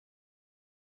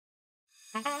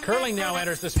Curling now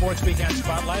enters the Sports Weekend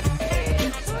spotlight.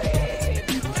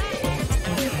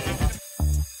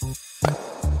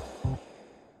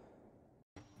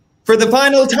 For the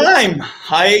final time,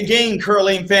 hi again,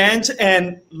 curling fans,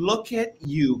 and look at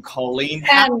you, Colleen.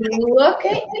 And look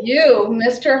at you,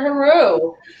 Mr.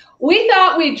 Heroux. We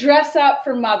thought we'd dress up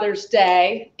for Mother's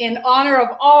Day in honor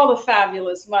of all the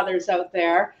fabulous mothers out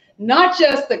there, not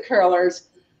just the curlers,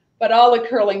 but all the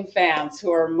curling fans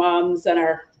who are moms and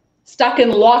are stuck in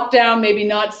lockdown, maybe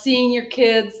not seeing your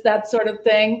kids, that sort of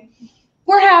thing.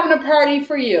 We're having a party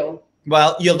for you.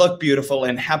 Well, you look beautiful,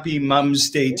 and happy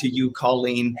Mom's Day to you,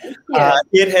 Colleen. Yeah.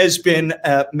 It has been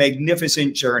a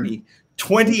magnificent journey.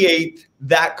 28th,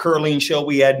 that curling show,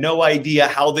 we had no idea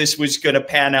how this was going to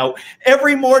pan out.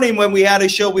 Every morning when we had a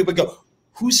show, we would go,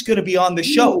 who's going to be on the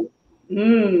show?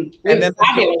 And then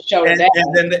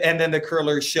the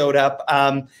curlers showed up.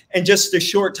 And just a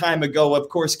short time ago, of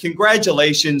course,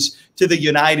 congratulations to the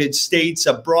United States,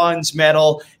 a bronze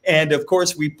medal. And of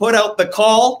course, we put out the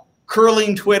call.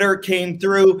 Curling Twitter came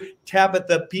through.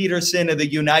 Tabitha Peterson of the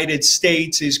United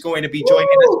States is going to be joining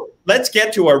us. Let's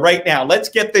get to her right now. Let's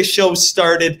get this show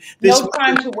started. No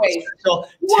time to waste.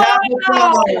 Tabitha,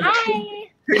 Hi.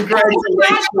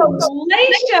 congratulations.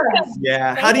 Congratulations.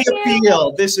 Yeah. How do you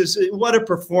feel? This is what a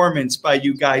performance by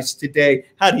you guys today.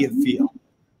 How do you feel?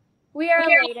 We are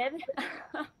elated.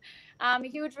 A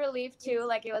huge relief too.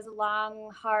 Like, it was a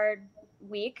long, hard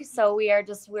week. So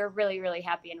we're really, really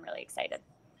happy and really excited.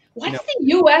 What's the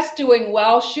U.S. doing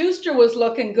well? Schuster was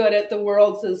looking good at the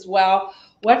Worlds as well.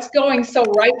 What's going so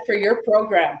right for your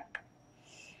program?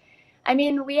 I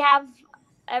mean, we have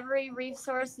every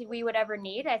resource we would ever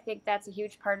need. I think that's a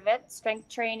huge part of it. Strength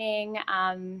training,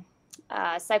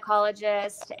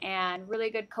 psychologist, and really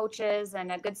good coaches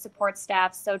and a good support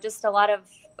staff. So just a lot of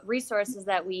resources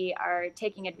that we are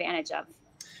taking advantage of.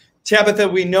 Tabitha,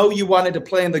 we know you wanted to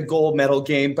play in the gold medal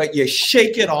game, but you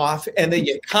shake it off and then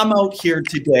you come out here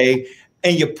today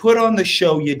and you put on the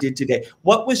show you did today.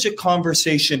 What was your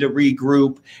conversation to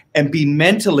regroup and be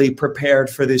mentally prepared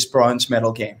for this bronze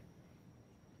medal game?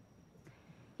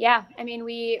 Yeah, I mean,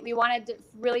 we wanted to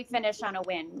really finish on a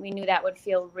win. We knew that would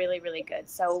feel really, really good.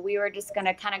 So we were just going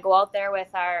to kind of go out there with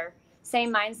our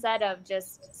same mindset of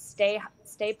just stay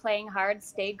playing hard,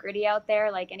 stay gritty out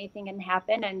there, like anything can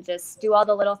happen, and just do all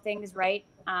the little things right,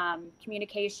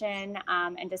 communication,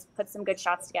 and just put some good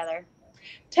shots together.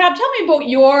 Tab, tell me about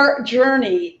your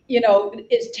journey,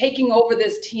 is taking over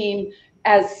this team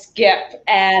as skip,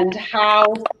 and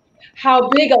how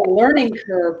big a learning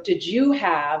curve did you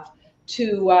have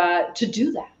to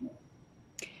do that?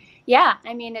 Yeah,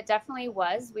 I mean, it definitely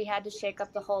was. We had to shake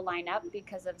up the whole lineup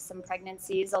because of some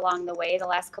pregnancies along the way the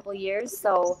last couple of years.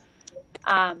 So,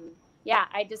 yeah,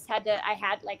 I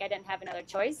didn't have another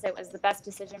choice. It was the best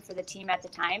decision for the team at the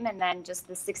time. And then just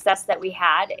the success that we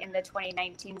had in the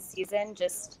 2019 season,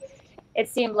 it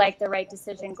seemed like the right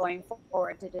decision going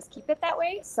forward to just keep it that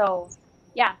way. So,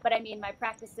 yeah, but I mean, my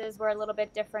practices were a little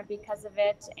bit different because of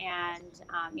it. And,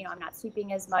 I'm not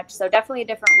sweeping as much. So definitely a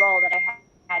different role that I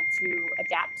had to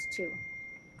adapt to.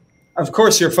 Of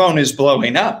course, your phone is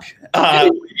blowing up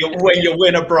when you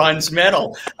win a bronze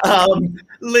medal.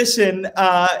 Listen,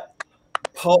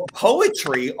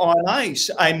 poetry on ice.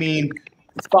 I mean,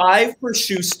 5 for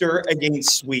Schuster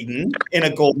against Sweden in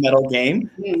a gold medal game.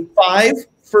 5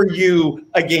 for you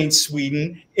against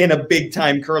Sweden in a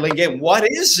big-time curling game. What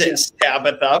is this,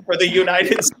 Tabitha, for the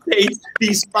United States?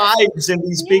 These 5s in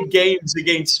these big games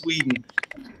against Sweden.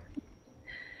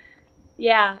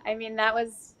 Yeah, I mean, that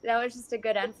was just a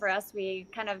good end for us. We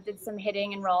kind of did some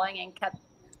hitting and rolling and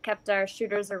kept our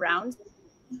shooters around,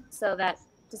 so that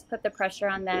just put the pressure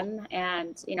on them.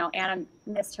 And Anna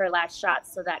missed her last shot,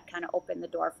 so that kind of opened the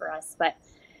door for us. But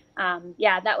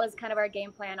yeah, that was kind of our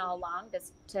game plan all along,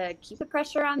 just to keep the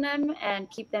pressure on them and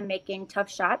keep them making tough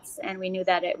shots. And we knew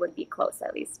that it would be close,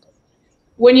 at least.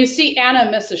 When you see Anna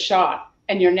miss a shot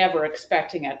and you're never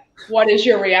expecting it, what is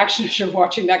your reaction as you're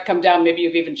watching that come down? Maybe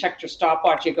you've even checked your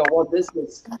stopwatch. You go, well, this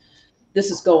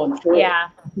is going through. Yeah,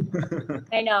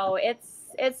 I know.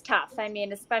 It's tough. I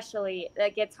mean, especially,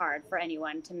 like, it's hard for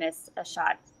anyone to miss a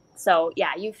shot. So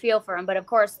yeah, you feel for them, but of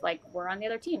course, like, we're on the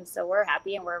other team, so we're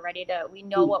happy and we're ready to. We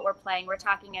know what we're playing. We're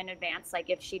talking in advance. Like,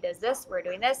 if she does this, we're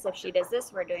doing this. If she does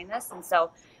this, we're doing this. And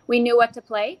so we knew what to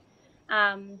play.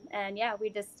 And yeah,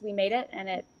 we made it, and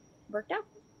it worked out.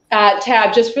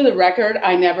 Tab, just for the record,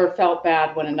 I never felt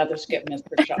bad when another skip missed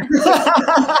her shot.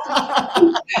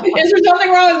 Is there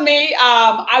something wrong with me?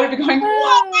 I would be going,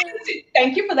 what?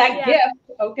 Thank you for that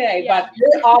gift. Okay, yeah. But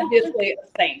you're obviously a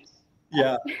saint.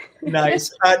 Yeah,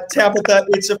 nice. Tabitha,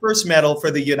 it's the first medal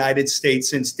for the United States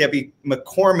since Debbie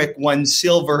McCormick won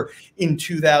silver in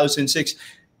 2006.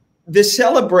 The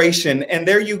celebration, and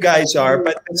there you guys are,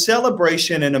 but the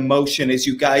celebration and emotion as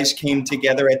you guys came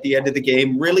together at the end of the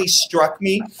game really struck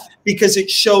me because it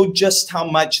showed just how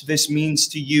much this means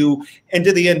to you and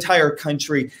to the entire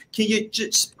country. Can you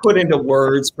just put into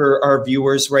words for our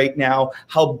viewers right now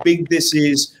how big this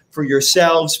is for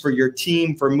yourselves, for your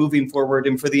team, for moving forward,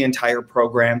 and for the entire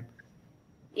program?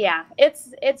 Yeah,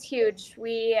 it's huge.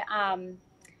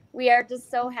 We are just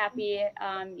so happy.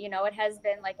 You know, it has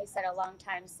been, like you said, a long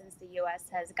time since the U.S.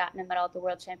 has gotten a medal at the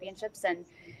World Championships. And,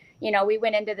 you know, we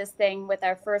went into this thing with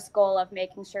our first goal of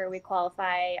making sure we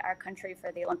qualify our country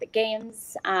for the Olympic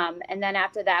Games. And then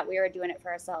after that, we were doing it for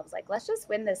ourselves. Like, let's just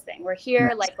win this thing. We're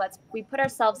here. Like, we put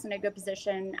ourselves in a good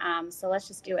position. So let's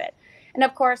just do it. And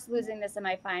of course, losing the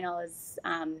semifinal is,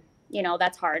 you know,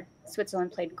 that's hard.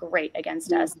 Switzerland played great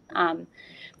against us.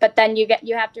 But then you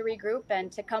have to regroup, and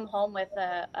to come home with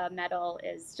a medal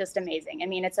is just amazing. I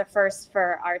mean, it's a first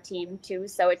for our team too.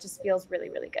 So it just feels really,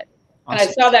 really good. And I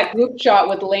saw that group shot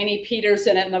with Lainey Peters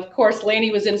in it. And of course,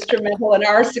 Lainey was instrumental in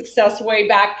our success way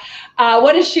back.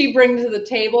 What does she bring to the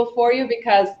table for you?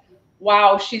 Because,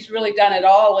 wow, she's really done it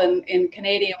all in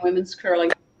Canadian women's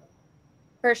curling.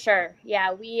 For sure.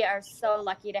 Yeah, we are so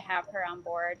lucky to have her on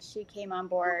board. She came on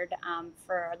board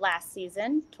for last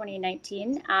season,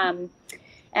 2019.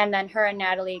 And then her and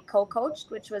Natalie co-coached,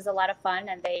 which was a lot of fun.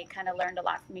 And they kind of learned a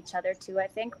lot from each other too, I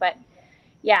think. But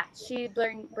yeah, she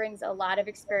brings a lot of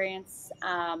experience,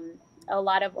 a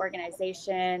lot of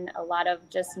organization, a lot of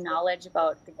just knowledge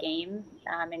about the game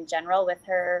in general with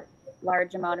her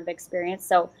large amount of experience.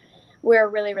 So we're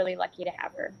really, really lucky to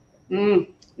have her.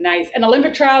 Nice. And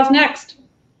Olympic trials next.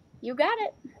 You got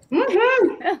it.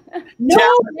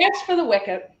 No, next for the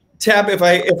wicket. Tab, if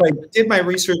I did my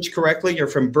research correctly, you're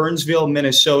from Burnsville,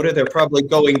 Minnesota. They're probably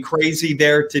going crazy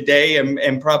there today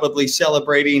and probably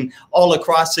celebrating all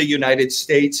across the United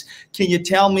States. Can you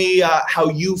tell me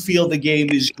how you feel the game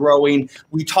is growing?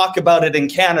 We talk about it in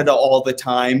Canada all the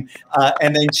time,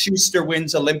 and then Schuster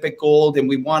wins Olympic gold, and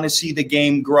we want to see the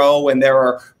game grow, and there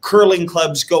are curling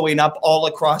clubs going up all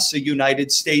across the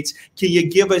United States. Can you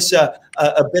give us a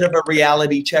bit of a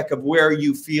reality check of where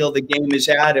you feel the game is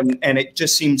at, and it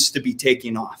just seems to be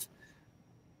taking off?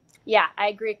 Yeah, I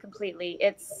agree completely.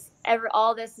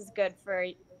 All this is good for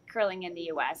curling in the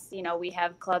U.S. You know, we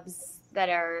have clubs that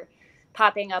are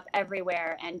popping up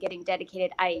everywhere and getting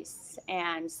dedicated ice,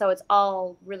 and so it's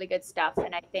all really good stuff.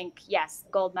 And I think, yes,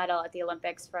 gold medal at the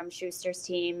Olympics from Schuster's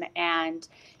team, and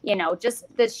you know, just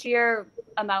the sheer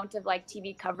amount of like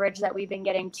TV coverage that we've been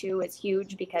getting too is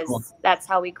huge, because that's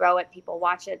how we grow it. People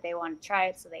watch it, they want to try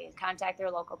it, so they contact their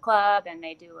local club and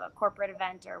they do a corporate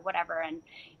event or whatever, and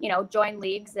you know, join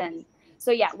leagues. And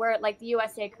so yeah, we're like, the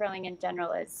USA Curling in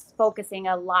general is focusing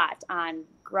a lot on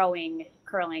growing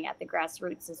curling at the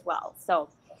grassroots as well. So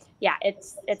yeah,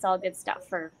 it's all good stuff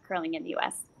for curling in the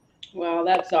US. Well,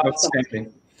 that's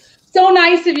awesome. So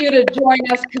nice of you to join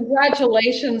us.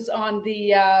 Congratulations on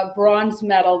the bronze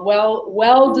medal.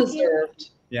 Well deserved.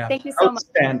 Yeah. Thank you so much.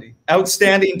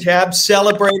 Outstanding, Tab.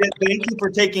 Celebrate it. Thank you for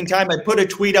taking time. I put a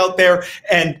tweet out there,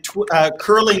 and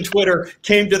Curling Twitter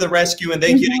came to the rescue. And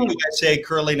thank you to USA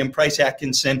Curling and Price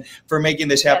Atkinson for making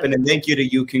this happen. And thank you to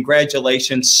you.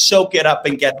 Congratulations. Soak it up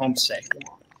and get home safe.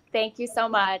 Thank you so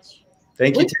much.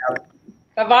 Thank you, Tab.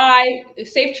 Bye-bye.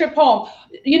 Safe trip home.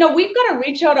 You know, we've got to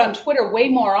reach out on Twitter way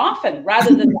more often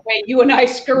rather than the way you and I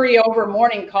scurry over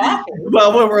morning coffee.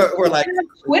 Well, we're like,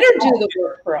 Twitter do the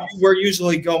work for us. We're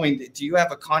usually going, do you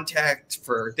have a contact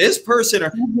for this person?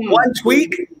 Or one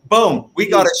tweet, boom, we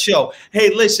got a show. Hey,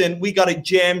 listen, we got a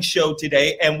jam show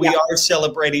today, and we are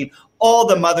celebrating all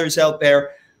the mothers out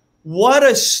there. What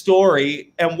a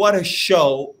story and what a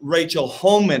show Rachel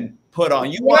Homan put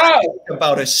on. You want to talk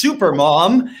about a super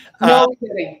mom. No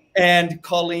kidding. And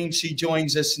Colleen, she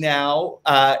joins us now.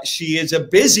 She is a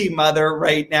busy mother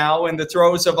right now in the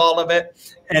throes of all of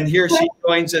it. And here she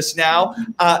joins us now.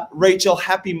 Rachel,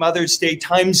 happy Mother's Day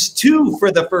 ×2 for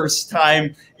the first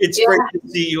time. It's great to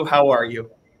see you. How are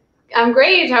you? I'm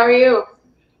great. How are you?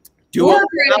 We're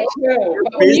great too.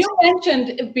 But when you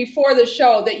mentioned before the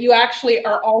show that you actually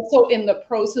are also in the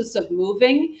process of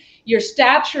moving, your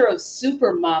stature of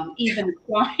super mom even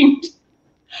climbed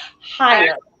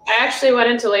higher. I actually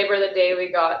went into labor the day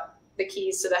we got the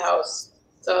keys to the house.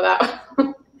 So that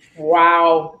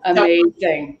wow,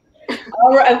 amazing.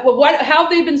 All right, well, how have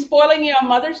they been spoiling you on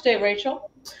Mother's Day,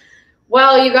 Rachel?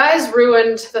 Well, you guys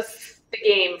ruined the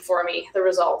game for me, the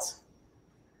result.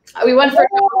 We went for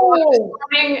this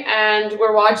morning, and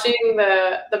we're watching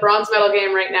the bronze medal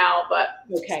game right now. But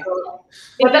Okay.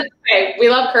 But that's okay. We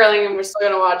love curling, and we're still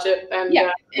gonna watch it. And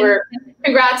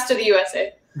congrats to the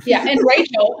USA. Yeah, and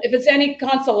Rachel, if it's any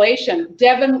consolation,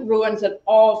 Devin ruins it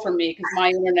all for me because my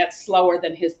internet's slower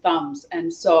than his thumbs,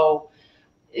 and so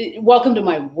welcome to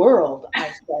my world, I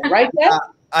say, right, Dev?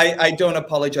 I don't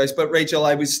apologize, but Rachel,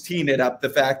 I was teeing it up, the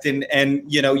fact, and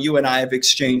you know, you and I have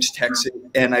exchanged texts,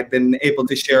 and I've been able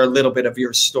to share a little bit of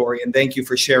your story, and thank you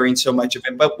for sharing so much of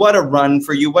it. But what a run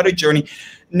for you, what a journey.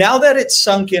 Now that it's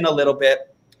sunk in a little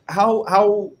bit,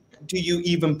 how do you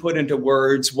even put into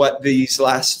words what these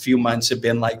last few months have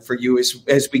been like for you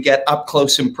as we get up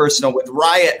close and personal with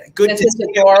Riot? This is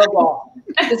adorable.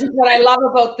 This is what I love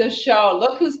about this show.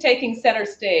 Look who's taking center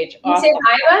stage. Awesome. Can you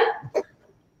say hi, bud?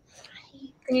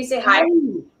 Can you say hi?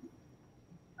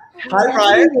 Hi,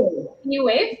 Riot. Can you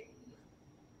wave?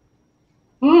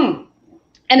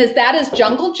 And is that his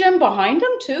jungle gym behind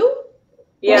him too?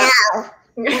 Yeah.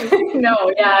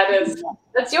 No, yeah, it is.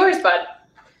 That's yours, bud.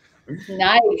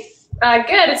 Nice.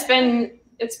 Good. It's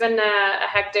been a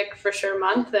hectic for sure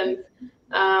month, and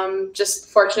just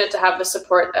fortunate to have the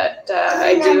support that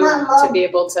I do to be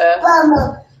able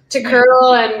to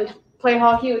curl and play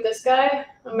hockey with this guy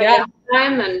on my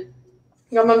time. And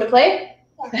you want mom to play?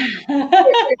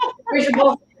 Where's your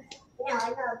ball?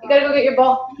 You gotta go get your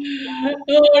ball.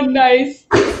 Oh, nice.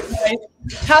 Nice.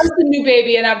 How's the new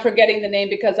baby? And I'm forgetting the name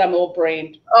because I'm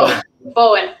old-brained. Oh,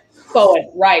 Bowen. Bowen,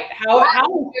 right. How is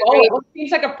Bowen? It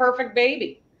seems like a perfect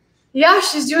baby. Yeah,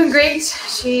 she's doing great.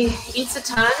 She eats a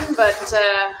ton, but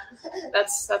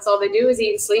that's all they do is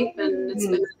eat and sleep, and it's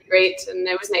been really great. And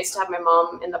it was nice to have my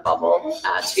mom in the bubble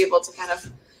to be able to kind of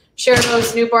share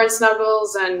those newborn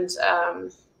snuggles and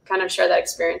kind of share that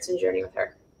experience and journey with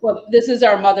her. Well, this is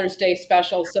our Mother's Day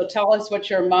special, so tell us what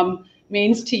your mom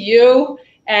means to you,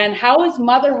 and how has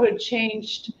motherhood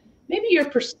changed maybe your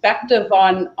perspective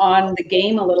on the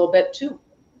game a little bit too?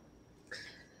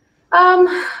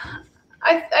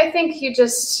 I think you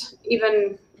just,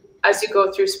 even as you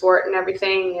go through sport and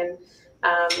everything, and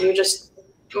you just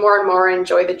more and more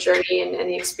enjoy the journey and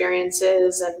the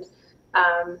experiences, and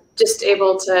just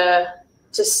able to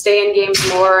stay in games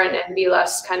more and be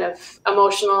less kind of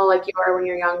emotional like you are when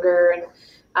you're younger, and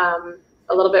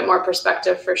a little bit more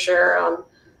perspective for sure on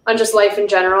just life in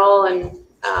general, and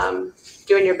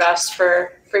doing your best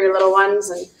for your little ones.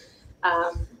 And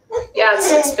yeah,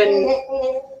 it's been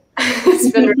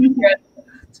really good.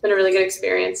 It's been a really good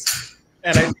experience.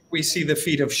 And I think we see the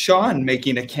feet of Sean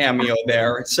making a cameo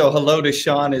there. So hello to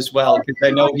Sean as well, because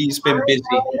I know he's been busy.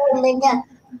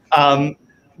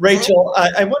 Rachel,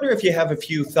 I wonder if you have a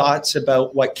few thoughts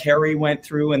about what Kerri went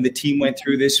through and the team went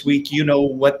through this week. You know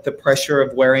what the pressure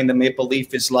of wearing the maple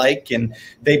leaf is like, and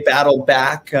they battled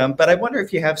back. But I wonder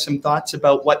if you have some thoughts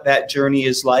about what that journey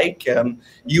is like.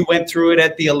 You went through it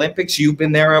at the Olympics. You've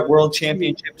been there at World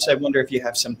Championships. I wonder if you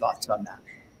have some thoughts on that.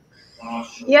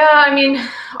 Yeah, I mean,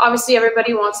 obviously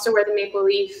everybody wants to wear the maple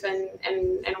leaf and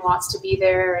wants to be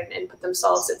there and put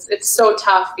themselves. It's so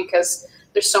tough because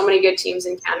there's so many good teams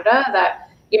in Canada that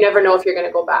you never know if you're going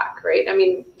to go back, right? I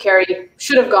mean, Kerri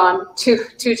should have gone two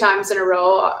times in a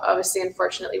row. Obviously,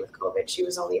 unfortunately, with COVID, she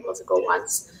was only able to go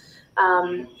once.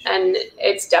 And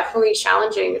it's definitely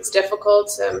challenging. It's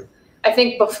difficult. I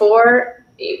think before,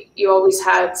 you always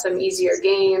had some easier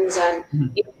games, and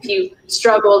if you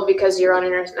struggled because you're on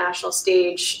an international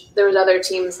stage, there was other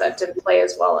teams that didn't play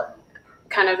as well,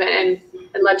 kind of, and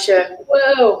let you,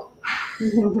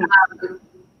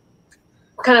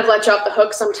 kind of let you off the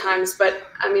hook sometimes. But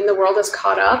I mean, the world has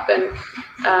caught up, and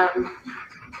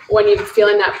when you're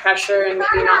feeling that pressure and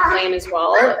maybe not playing as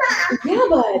well, yeah,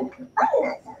 bud,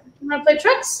 you want to play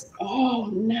tricks?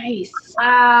 Oh, nice!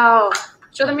 Wow,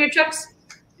 show them your tricks.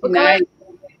 What nice. Color?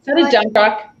 Is that a dump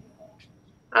truck?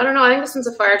 I don't know. I think this one's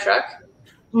a fire truck.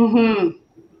 I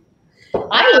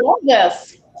love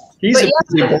this. He's a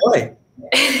busy boy.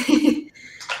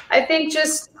 I think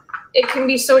just it can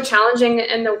be so challenging,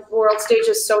 and the world stage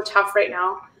is so tough right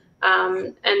now.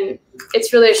 And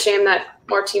it's really a shame that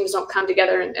more teams don't come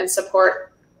together and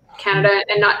support Canada,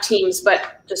 and not teams,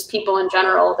 but just people in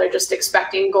general. They're just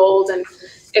expecting gold, and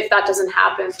if that doesn't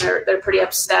happen, they're pretty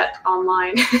upset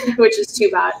online, which is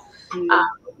too bad.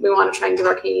 We want to try and give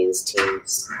our Canadians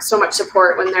teams so much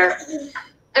support when they're,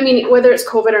 I mean, whether it's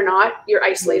COVID or not, you're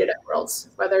isolated at Worlds.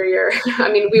 Whether you're, I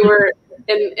mean, we were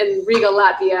in Riga,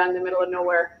 Latvia, in the middle of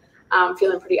nowhere,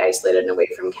 feeling pretty isolated and away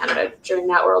from Canada during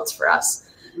that Worlds for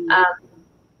us.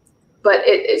 But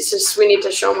it's just, we need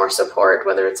to show more support,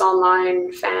 whether it's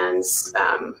online, fans,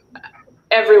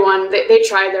 everyone. They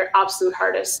try their absolute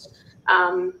hardest.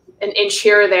 an inch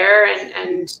here or there,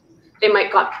 and they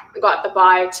might got the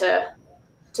bye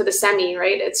to the semi,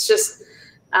 right? It's just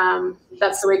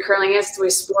that's the way curling is, the way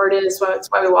sport is. That's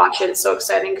why we watch it. It's so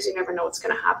exciting because you never know what's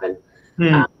going to happen.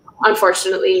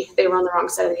 Unfortunately, they were on the wrong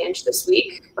side of the inch this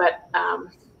week, but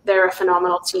they're a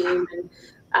phenomenal team and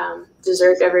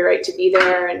deserved every right to be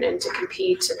there and to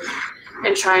compete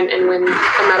and try and win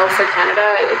a medal for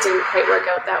Canada. It didn't quite work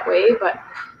out that way, but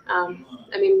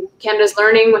I mean, Canada's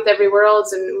learning with every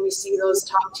Worlds, and we see those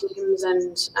top teams,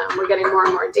 and we're getting more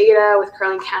and more data with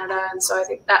Curling Canada. And so I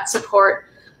think that support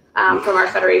from our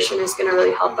federation is going to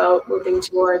really help out moving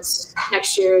towards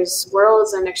next year's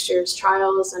Worlds and next year's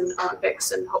trials and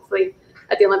Olympics. And hopefully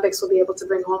at the Olympics, we'll be able to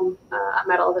bring home a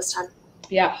medal this time.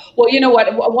 Yeah. Well, you know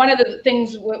what? One of the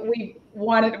things we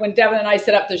wanted when Devin and I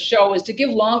set up the show is to give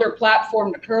longer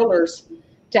platform to curlers,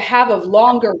 to have a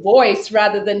longer voice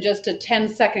rather than just a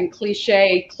 10-second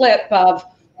cliche clip of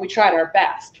we tried our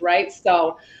best, right?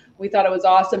 So we thought it was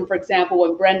awesome, for example,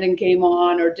 when Brendan came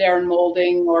on, or Darren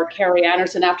Moulding or Carrie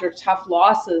Anderson after tough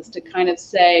losses, to kind of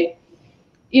say,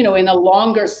 you know, in a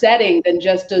longer setting than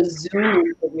just a Zoom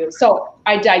interview. So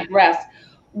I digress.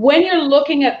 When you're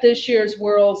looking at this year's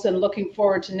Worlds and looking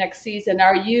forward to next season,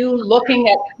 are you looking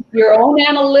at your own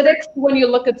analytics when you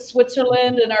look at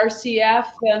Switzerland and RCF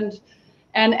and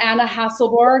Anna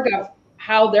Hasselborg, of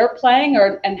how they're playing,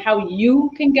 and how you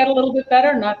can get a little bit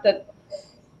better? Not that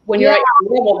when you're at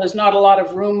your level, there's not a lot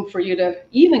of room for you to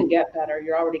even get better.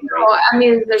 You're already great. No, I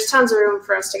mean, there's tons of room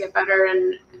for us to get better.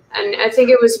 And I think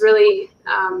it was really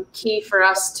key for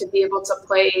us to be able to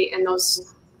play in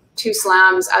those 2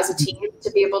 slams as a team,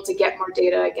 to be able to get more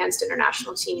data against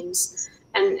international teams,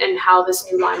 and how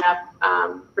this new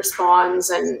lineup responds,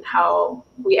 and how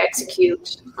we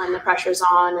execute when the pressure's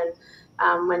on,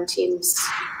 and when teams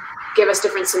give us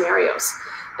different scenarios.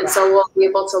 And so we'll be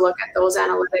able to look at those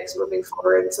analytics moving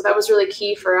forward. And so that was really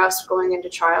key for us going into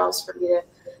trials, for me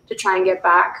to try and get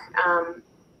back.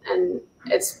 And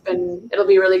it'll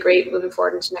be really great moving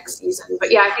forward into next season.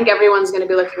 But yeah, I think everyone's going to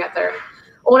be looking at their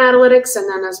own analytics, and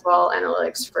then as well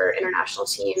analytics for international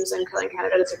teams. And Curling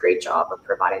Canada does a great job of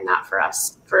providing that for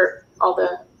us, for all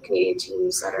the Canadian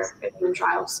teams that are in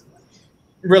trials.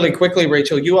 Really quickly,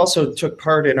 Rachel, you also took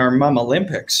part in our Mum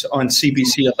Olympics on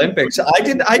CBC Olympics. I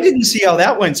didn't see how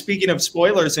that went. Speaking of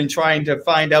spoilers and trying to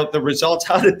find out the results,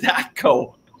 how did that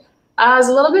go? It was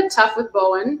a little bit tough with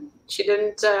Bowen. She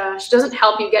doesn't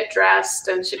help you get dressed,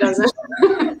 and she doesn't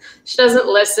she doesn't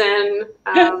listen.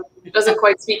 Doesn't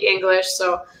quite speak English,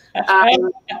 so I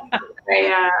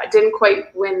didn't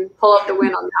quite pull out the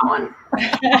win on that one.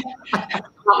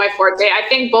 Not my forte. I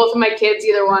think both of my kids,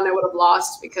 either one, I would have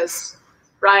lost, because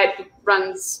Riot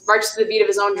marches to the beat of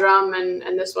his own drum,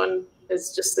 and this one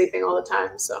is just sleeping all the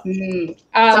time. So,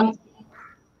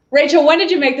 Rachel, when did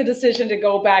you make the decision to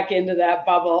go back into that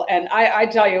bubble? And I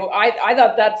tell you, I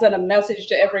thought that sent a message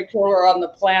to every curler on the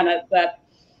planet that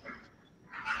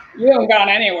you haven't gone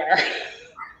anywhere.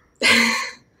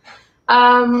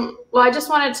 Well, I just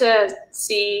wanted to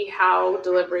see how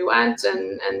delivery went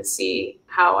and see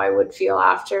how I would feel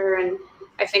after. And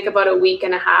I think about a week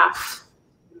and a half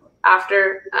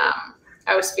after,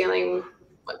 I was feeling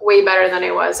way better than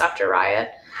I was after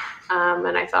Riot.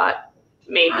 And I thought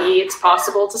maybe it's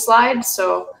possible to slide.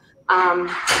 So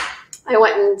I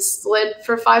went and slid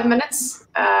for 5 minutes,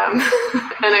 and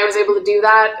I was able to do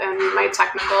that. And my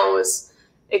technical was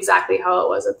exactly how it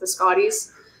was at the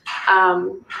Scotties.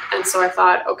 And so I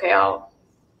thought, okay, I'll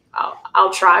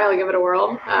try, I'll give it a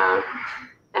whirl.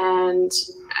 And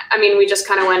I mean, we just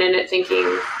kind of went in it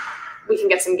thinking we can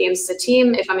get some games as a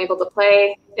team. If I'm able to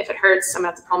play, if it hurts, I'm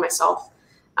gonna have to call myself.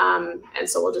 And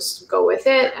so we'll just go with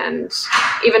it. And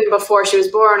even before she was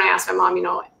born, I asked my mom, you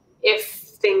know, if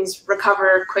things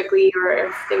recover quickly or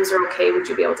if things are okay, would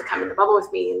you be able to come in the bubble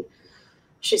with me? And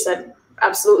she said,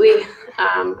 absolutely.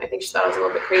 I think she thought I was a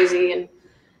little bit crazy, and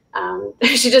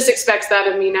she just expects that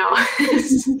of me now.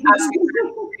 Asking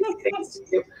for things to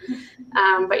do.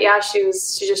 But yeah, she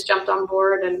just jumped on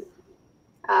board and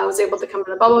was able to come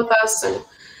to the bubble with us. And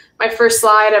my first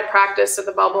slide at practice at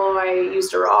the bubble, I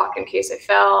used a rock in case I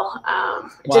fell.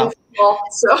 Didn't fall,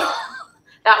 so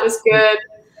that was good.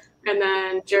 And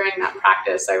then during that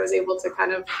practice, I was able to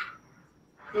kind of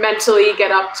mentally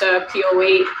get up to PO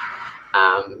weight.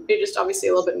 You're just obviously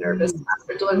a little bit nervous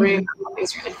after delivery, how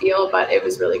things are going to feel, but it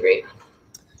was really great.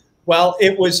 Well,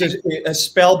 it was a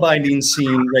spellbinding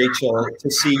scene, Rachel,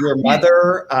 to see your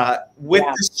mother with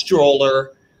the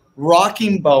stroller,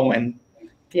 rocking Bowen,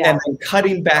 and then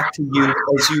cutting back to you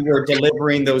as you were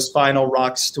delivering those final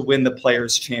rocks to win the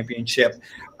Players' Championship.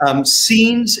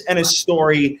 Scenes and a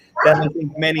story that I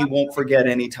think many won't forget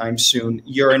anytime soon.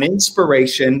 You're an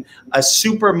inspiration, a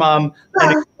super mom,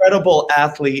 an incredible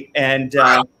athlete, and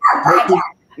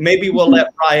maybe we'll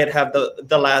let Riot have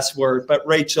the last word. But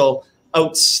Rachel,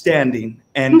 outstanding,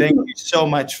 and thank you so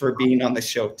much for being on the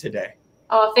show today.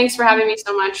 Oh, thanks for having me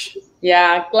so much.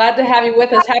 Yeah, glad to have you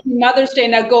with us. Happy Mother's Day.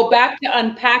 Now go back to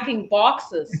unpacking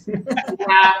boxes.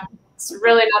 Yeah, it's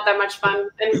really not that much fun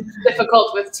and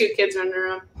difficult with 2 kids running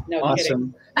around. No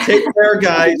Awesome. Kidding. Take care,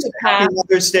 guys. Happy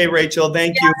Mother's Day, Rachel.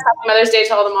 Thank you. Happy Mother's Day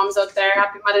to all the moms out there.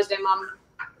 Happy Mother's Day, Mom.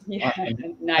 Yeah,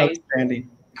 Awesome. nice. Outstanding.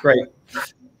 Great.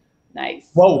 Nice.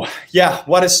 Whoa. Yeah,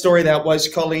 what a story that was,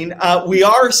 Colleen. We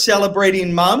are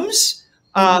celebrating mums.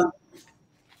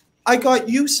 I got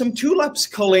you some tulips,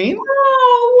 Colleen.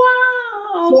 Oh,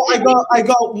 wow. So I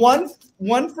got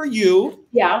one for you.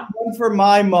 Yeah. One for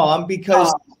my mom,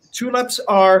 because tulips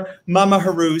are Mama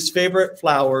Haru's favorite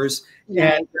flowers.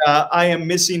 Yeah. And I am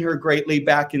missing her greatly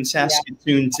back in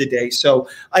Saskatoon today. So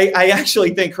I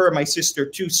actually think her and my sister,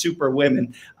 2 super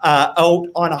women, out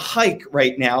on a hike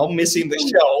right now, missing the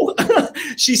show.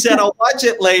 She said, I'll watch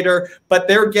it later, but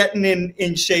they're getting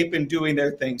in shape and doing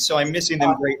their thing. So I'm missing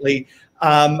them greatly.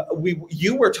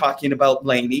 You were talking about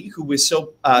Lainey, who was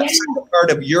so part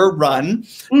of your run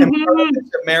and part of this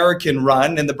American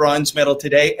run and the bronze medal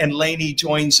today. And Lainey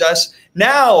joins us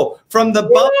now from the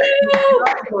Bubble.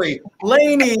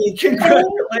 Lainey,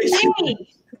 congratulations.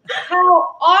 Lainey,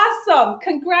 how awesome.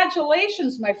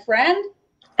 Congratulations, my friend.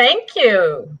 Thank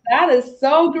you. That is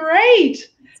so great.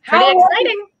 Pretty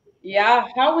exciting. Yeah.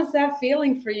 How was that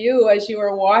feeling for you as you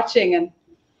were watching? And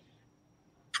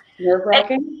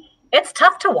nerve-wracking? It's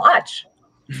tough to watch.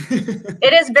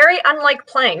 It is very unlike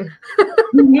playing. So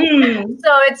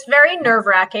it's very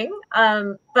nerve-wracking.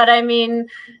 But I mean,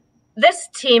 this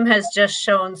team has just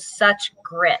shown such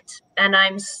grit, and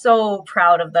I'm so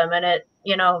proud of them. And it,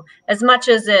 you know, as much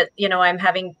as it, you know, I'm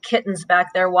having kittens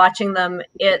back there watching them,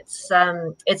 it's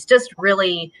just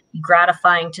really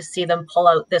gratifying to see them pull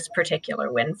out this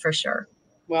particular win for sure.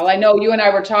 Well, I know you and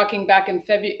I were talking back in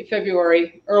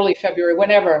February, early February,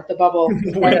 whenever the bubble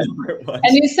started.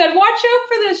 And you said, watch out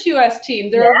for this U.S. team.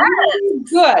 They're really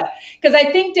good. Because I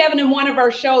think, Devin, in one of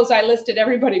our shows, I listed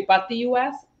everybody but the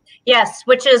U.S. Yes,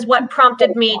 which is what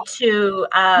prompted me to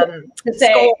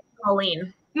say, scold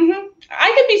Colleen.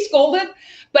 I could be scolded,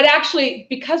 but actually,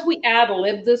 because we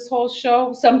ad-lib this whole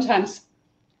show, sometimes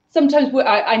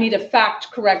I need a fact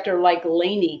corrector like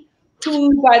Lainey,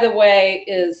 who, by the way,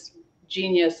 is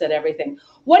genius at everything.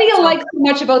 What do you like so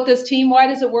much about this team? Why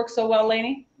does it work so well,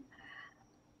 Lainey?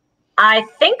 I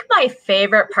think my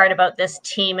favorite part about this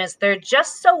team is they're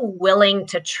just so willing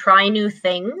to try new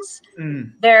things.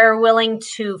 They're willing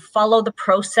to follow the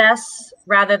process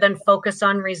rather than focus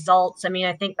on results. I mean,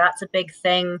 I think that's a big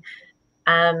thing.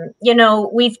 You know,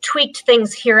 we've tweaked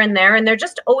things here and there, and they're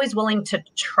just always willing to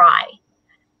try.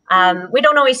 We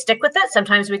don't always stick with it.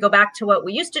 Sometimes we go back to what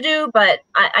we used to do, but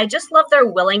I just love their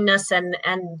willingness and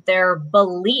their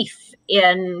belief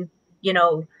in, you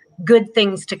know, good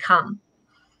things to come.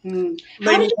 How did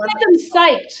you get them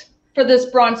psyched for this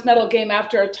bronze medal game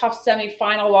after a tough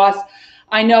semifinal loss?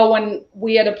 I know when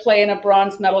we had to play in a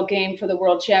bronze medal game for the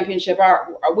World Championship,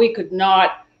 we could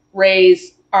not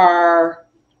raise our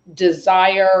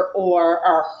desire or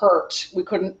our hurt. We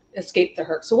couldn't escape the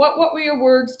hurt. So what were your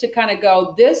words to kind of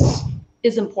go, this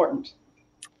is important?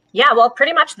 Yeah, well,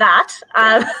 pretty much that.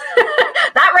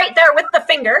 That right there with the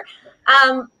finger.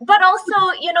 But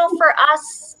also, you know, for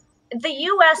us, the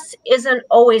U.S. isn't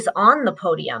always on the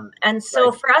podium. And so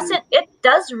for us, it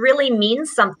does really mean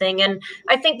something. And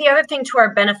I think the other thing to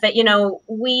our benefit, you know,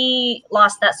 we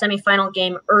lost that semifinal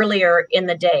game earlier in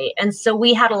the day. And so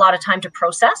we had a lot of time to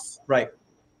process. Right.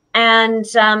 And,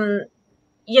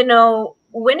 you know,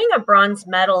 winning a bronze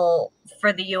medal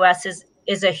for the U.S.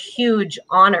 is a huge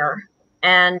honor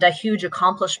and a huge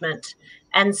accomplishment.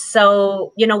 And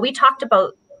so, you know, we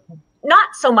not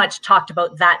so much talked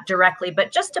about that directly,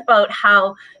 but just about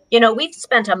how, you know, we've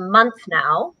spent a month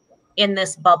now in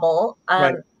this bubble.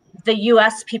 The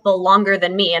U.S. people longer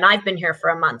than me, and I've been here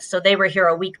for a month. So they were here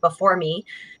a week before me.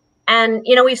 And,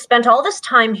 you know, we've spent all this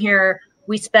time here.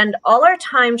 We spend all our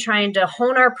time trying to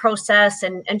hone our process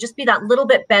and just be that little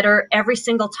bit better every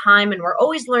single time. And we're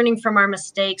always learning from our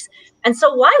mistakes. And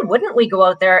so why wouldn't we go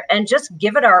out there and just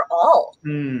give it our all?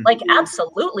 Like,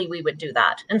 absolutely, we would do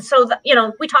that. And so, you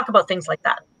know, we talk about things like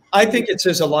that. I think it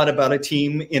says a lot about a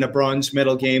team in a bronze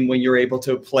medal game when you're able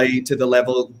to play to the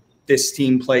level this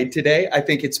team played today. I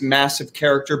think it's massive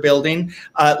character building.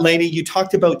 Lainey, you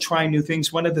talked about trying new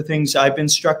things. One of the things I've been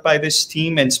struck by this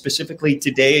team, and specifically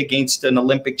today against an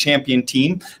Olympic champion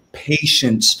team,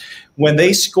 patience. When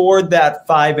they scored that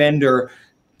 5-ender,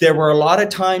 there were a lot of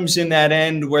times in that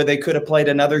end where they could have played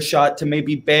another shot to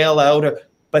maybe bail out,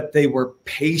 but they were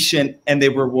patient and they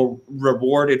were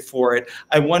rewarded for it.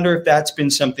 I wonder if that's been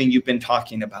something you've been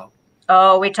talking about.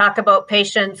 Oh, we talk about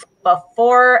patience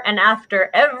before and after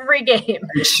every game.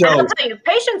 And I'll tell you,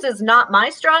 patience is not my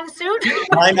strong suit.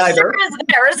 Mine either. Sure is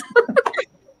theirs.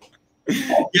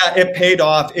 Yeah, it paid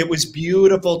off. It was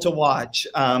beautiful to watch.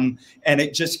 And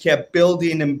it just kept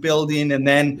building and building. And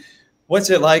then what's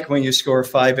it like when you score a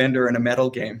 5-ender in a medal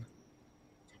game?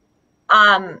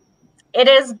 It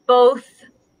is both.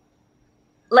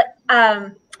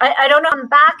 I don't know. I'm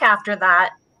back after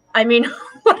that. I mean,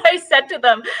 what I said to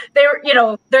them, they were, you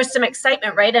know, there's some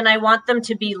excitement, right? And I want them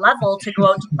to be level to go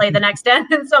out to play the next end.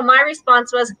 And so my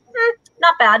response was,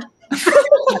 not bad. So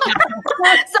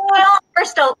we all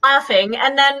burst out laughing.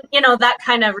 And then, you know, that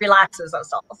kind of relaxes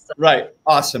us all. So. Right.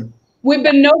 Awesome. We've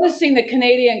been noticing the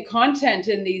Canadian content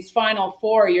in these Final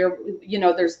Four.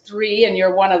 There's 3, and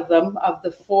you're one of them, of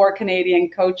the 4 Canadian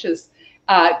coaches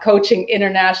coaching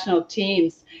international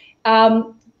teams.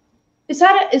 It's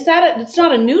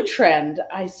not a new trend,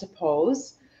 I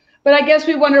suppose, but I guess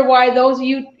we wonder why those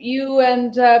you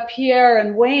and Pierre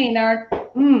and Wayne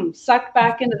aren't sucked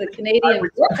back into the Canadian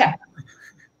workout.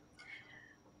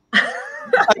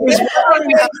 I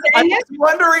was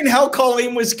wondering how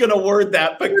Colleen was going to word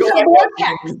that, but go ahead.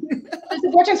 There's a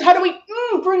vortex. How do we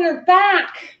bring her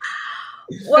back?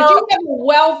 Well, but you have a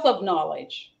wealth of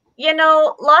knowledge. You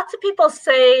know, lots of people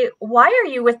say, "Why are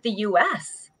you with the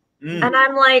U.S.?" And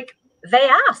I'm like, they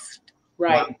asked.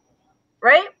 Right.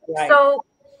 Right. So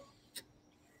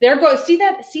there goes. See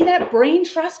that brain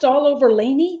trust all over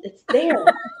Lainey? It's there.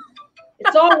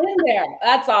 It's all in there.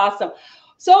 That's awesome.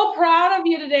 So proud of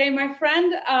you today, my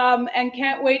friend, and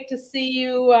can't wait to see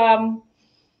you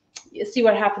see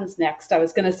what happens next. I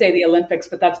was going to say the Olympics,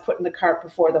 but that's putting the cart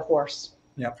before the horse.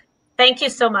 Yep. Thank you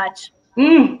so much.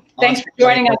 Thanks for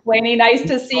joining us, Lainey. Nice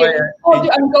to see you. Oh,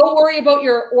 and go worry about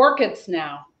your orchids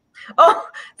now. Oh,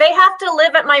 they have to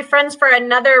live at my friend's for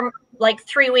another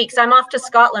 3 weeks. I'm off to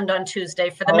Scotland on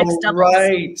Tuesday for the mixed doubles.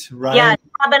 Right. Yeah,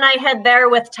 Tab and I head there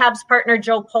with Tab's partner,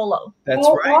 Joe Polo. That's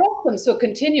right. Awesome. So it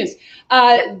continues.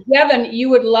 Devin, you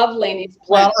would love Lainey's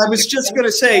plants. Well, I was just going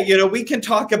to say, we can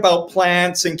talk about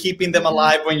plants and keeping them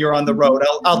alive when you're on the road.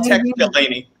 I'll text you,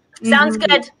 Lainey. Sounds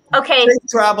good. Okay. Safe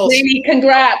travels. Lainey,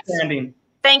 congrats.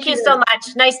 Thank you so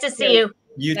much. Nice to see you.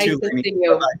 You too, Lainey. See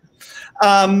you.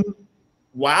 Bye-bye.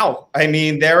 Wow. I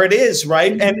mean, there it is,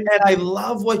 right? And I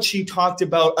love what she talked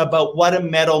about what a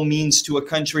medal means to a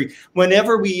country.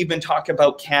 Whenever we even talk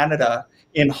about Canada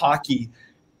in hockey,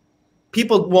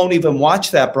 people won't even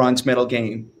watch that bronze medal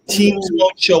game. Teams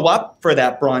won't show up for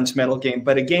that bronze medal game.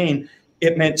 But again,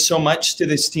 it meant so much to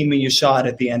this team, and you saw it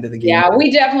at the end of the game. Yeah,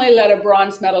 we definitely let a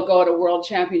bronze medal go at a world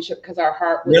championship because our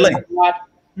heart was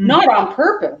not on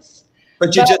purpose.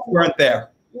 But you just weren't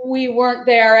there. We weren't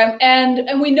there,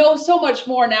 and we know so much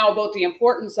more now about the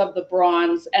importance of the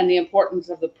bronze and the importance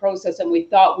of the process, and we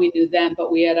thought we knew then,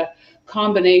 but we had a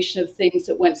combination of things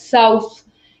that went south,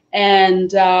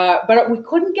 and but we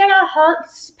couldn't get our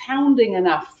hearts pounding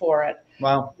enough for it.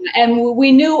 Wow. And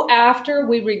we knew after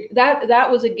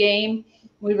that was a game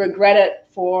we regret it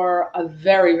for a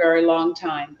very, very long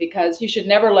time, because you should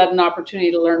never let an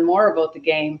opportunity to learn more about the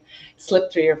game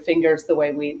slip through your fingers the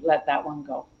way we let that one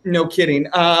go. No kidding.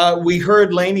 We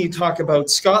heard Lainey talk about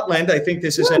Scotland. I think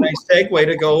this is a nice segue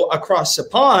to go across the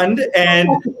pond. And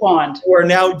we're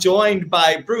now joined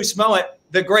by Bruce Mowat,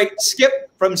 the great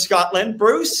skip from Scotland.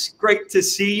 Bruce, great to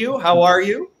see you. How are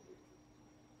you?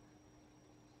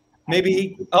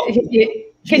 Maybe.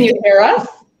 Can you hear us?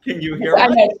 Can you hear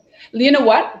us? You know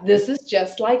what? This is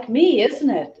just like me, isn't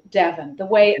it, Devin? The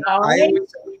way I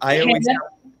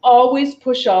always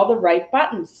push all the right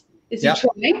buttons. Is he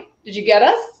trying? Did you get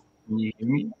us? We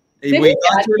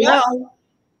got you now.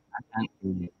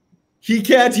 He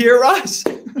can't hear us.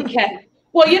 He can't.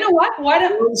 Well, you know what? Why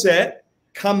don't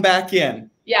come back in?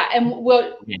 Yeah, and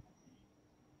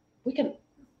we can.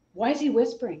 Why is he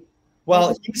whispering?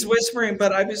 Well, he's whispering,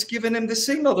 but I was giving him the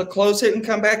signal to close it and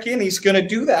come back in. He's going to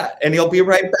do that, and he'll be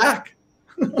right back.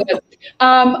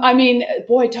 I mean,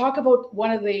 boy, talk about one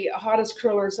of the hottest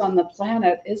curlers on the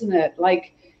planet, isn't it?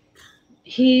 Like,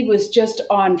 he was just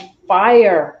on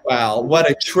fire. Wow, what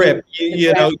a trip.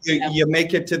 You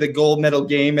make it to the gold medal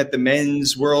game at the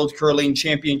Men's World Curling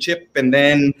Championship, and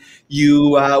then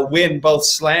you win both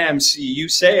slams. You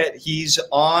say it, he's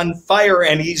on fire,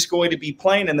 and he's going to be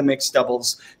playing in the Mixed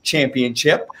Doubles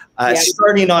Championship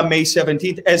starting on May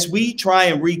 17th. As we try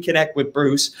and reconnect with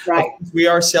Bruce, we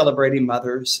are celebrating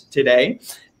mothers today.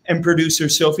 And producer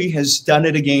Sophie has done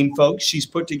it again, folks. She's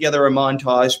put together a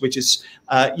montage, which is,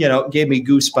 gave me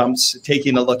goosebumps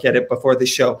taking a look at it before the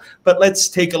show. But let's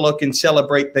take a look and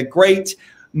celebrate the great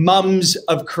mums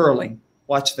of curling.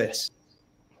 Watch this.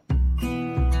 I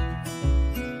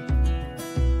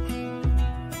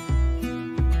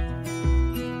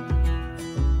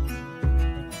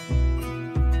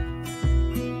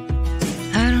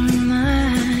don't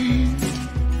mind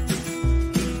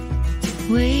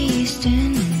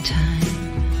wasting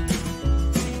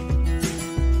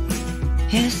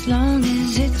as long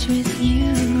as it's with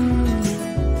you,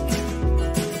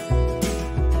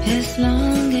 as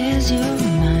long as you're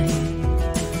mine.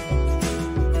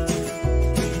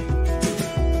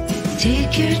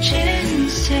 Take your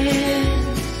chances,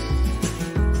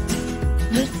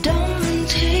 but don't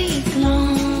take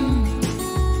long.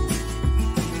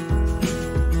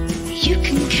 You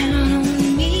can count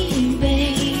on me,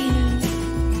 babe.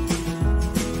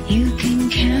 You can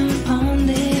count on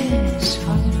this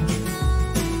home.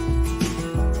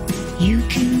 You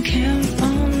can count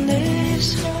on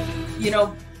this home. You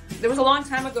know, there was a long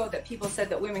time ago that people said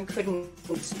that women couldn't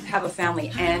have a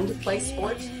family and play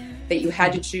sports, that you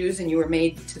had to choose, and you were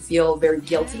made to feel very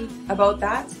guilty about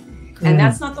that. And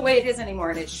that's not the way it is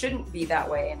anymore, and it shouldn't be that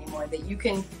way anymore, that you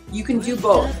can do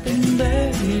both.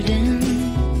 We're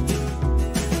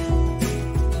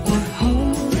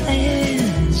whole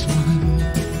as one.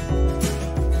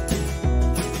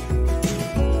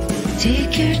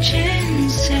 Take your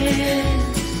chances,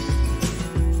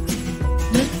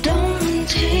 but don't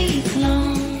take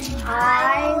long.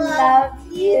 I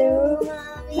love you.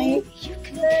 Mommy.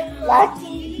 Good luck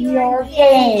in your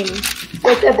game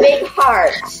with a big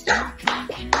heart.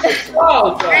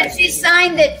 And she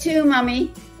signed it too,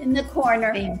 Mommy, in the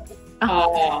corner.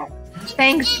 Oh,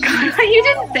 thanks. You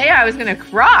didn't say I was going to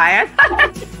cry.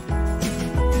 But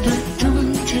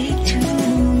don't take too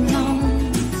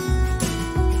long.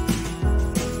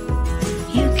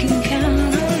 You can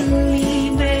count on me,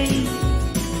 babe.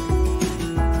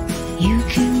 You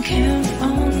can count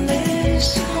on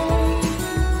this home.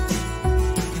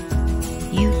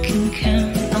 You can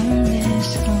count on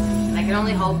this home. I can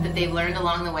only hope that they've learned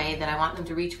along the way that I want them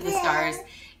to reach for the stars,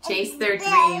 chase their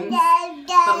dreams,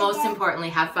 but most importantly,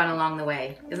 have fun along the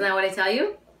way. Isn't that what I tell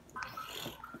you?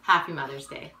 Happy Mother's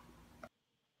Day.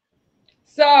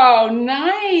 So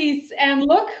nice. And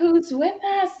look who's with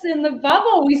us in the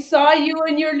bubble. We saw you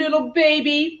and your little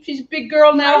baby. She's a big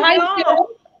girl now. Hi, Jill.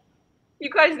 You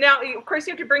guys now, of course,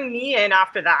 you have to bring me in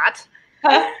after that.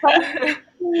 Happy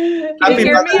you hear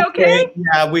Mother's me okay? Day.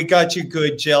 Yeah, we got you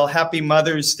good, Jill. Happy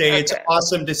Mother's Day. It's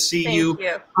awesome to see you.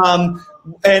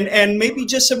 And maybe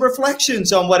just some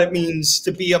reflections on what it means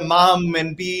to be a mom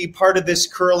and be part of this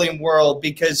curling world,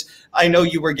 because I know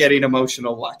you were getting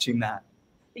emotional watching that.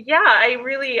 Yeah,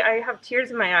 I have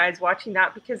tears in my eyes watching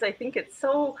that, because I think it's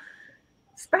so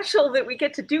special that we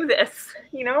get to do this,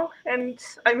 you know? And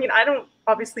I mean, I don't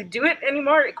obviously do it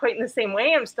anymore quite in the same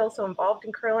way. I'm still so involved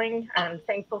in curling and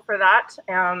thankful for that.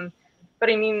 But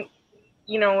I mean,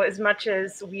 you know, as much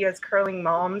as we as curling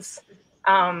moms,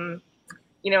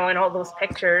 you know, in all those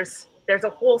pictures, there's a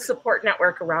whole support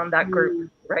network around that group,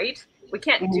 right? We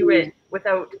can't do it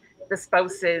without the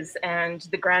spouses and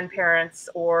the grandparents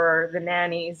or the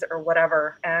nannies or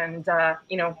whatever. And,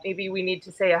 you know, maybe we need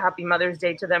to say a happy Mother's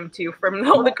Day to them too, from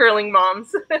all the curling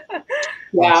moms.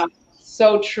 Yeah,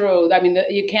 so true. I mean,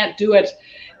 you can't do it.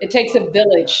 It takes a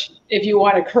village if you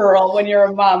want to curl when you're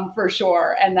a mom, for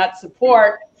sure. And that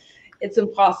support, it's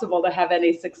impossible to have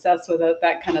any success without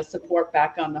that kind of support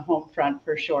back on the home front,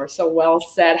 for sure. So well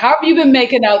said. How have you been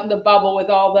making out in the bubble with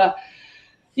all the,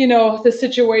 you know, the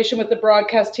situation with the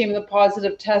broadcast team, the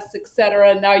positive tests, et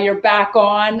cetera? Now you're back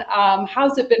on.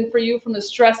 How's it been for you from a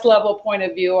stress level point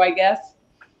of view, I guess?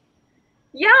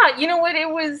 Yeah, you know what, it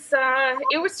was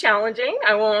challenging.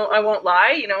 I won't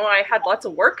lie. You know, I had lots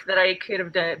of work that I could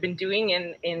have been doing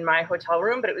in my hotel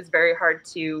room, but it was very hard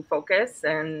to focus.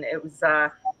 And it was,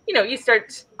 you know, you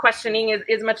start questioning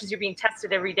as much as you're being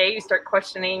tested every day. You start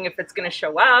questioning if it's going to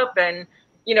show up, and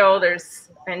you know,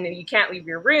 and you can't leave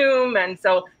your room. And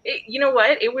so, you know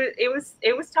what, it was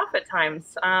tough at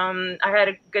times. I had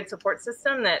a good support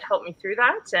system that helped me through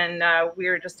that, and we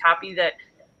were just happy that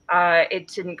it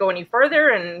didn't go any further,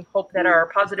 and hope that our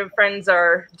positive friends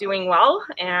are doing well.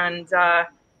 And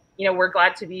you know, we're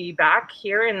glad to be back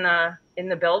here in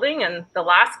the building, and the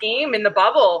last game in the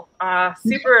bubble.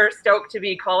 Super stoked to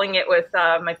be calling it with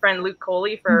my friend Luke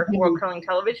Coley for World Curling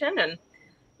Television, and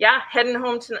yeah, heading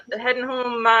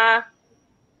home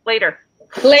later.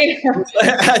 At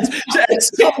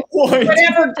some point.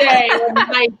 Whatever day,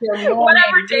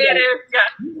 whatever day it is. Yeah.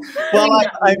 Well,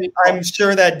 I'm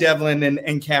sure that Devlin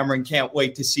and Cameron can't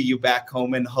wait to see you back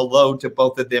home, and hello to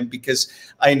both of them, because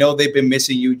I know they've been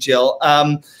missing you, Jill.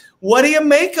 What do you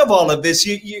make of all of this?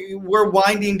 We're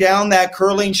winding down that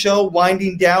curling show,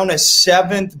 winding down a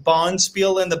 7th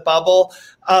Bonspiel in the bubble.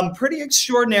 Pretty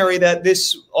extraordinary that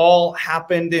this all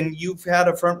happened, and you've had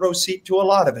a front row seat to a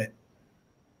lot of it.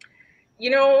 You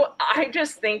know, I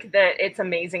just think that it's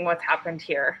amazing what's happened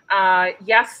here.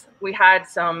 Yes, we had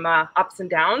some ups and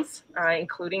downs,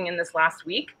 including in this last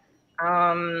week.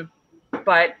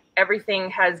 But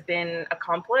everything has been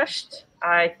accomplished,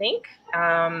 I think.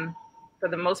 For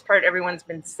the most part, everyone's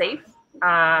been safe.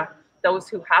 Those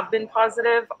who have been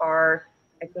positive are,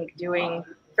 I think, doing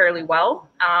fairly well.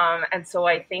 And so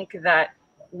I think that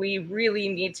we really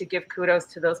need to give kudos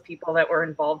to those people that were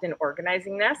involved in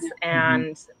organizing this,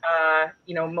 and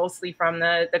you know, mostly from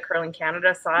the Curling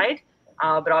Canada side,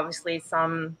 but obviously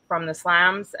some from the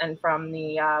Slams and from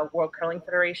the World Curling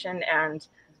Federation. And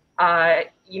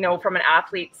you know, from an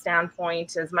athlete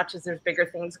standpoint, as much as there's bigger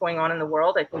things going on in the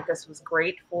world, I think this was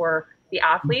great for the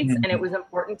athletes, and it was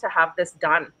important to have this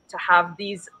done, to have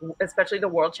these, especially the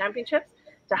World Championships.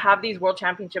 To have these World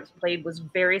Championships played was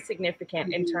very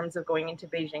significant in terms of going into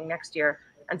Beijing next year.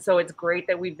 And so it's great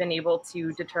that we've been able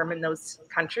to determine those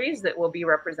countries that will be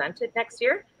represented next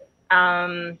year.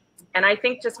 And I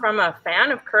think just from a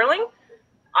fan of curling,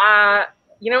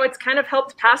 you know, it's kind of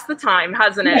helped pass the time,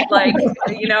 hasn't it? Like,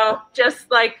 you know,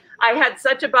 just like I had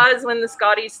such a buzz when the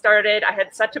Scotties started. I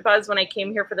had such a buzz when I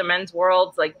came here for the Men's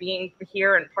Worlds, like being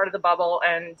here and part of the bubble.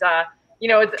 And, you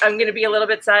know, I'm going to be a little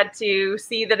bit sad to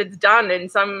see that it's done in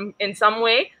some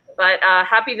way, but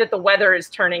happy that the weather is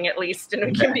turning at least, and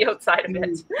we can be outside of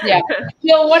it. Yeah.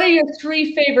 Jill, what are your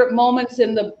 3 favorite moments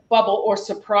in the bubble, or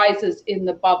surprises in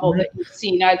the bubble that you've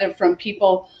seen, either from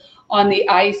people on the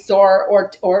ice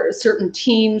or certain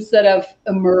teams that have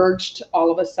emerged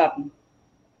all of a sudden?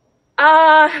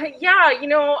 Yeah, you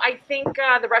know, I think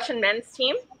the Russian men's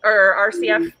team, or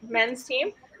RCF men's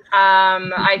team,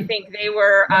 I think they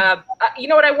were, you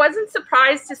know what, I wasn't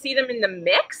surprised to see them in the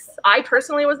mix. I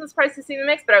personally wasn't surprised to see them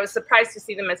mix, but I was surprised to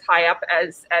see them as high up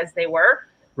as they were.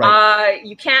 Right.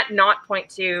 You can't not point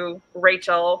to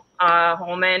Rachel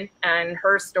Homan and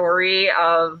her story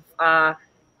of,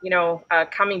 you know,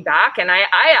 coming back. And I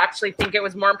actually think it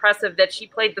was more impressive that she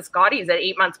played the Scotties at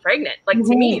 8 months pregnant. Like,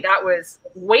 to me, that was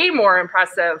way more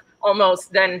impressive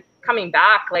almost than coming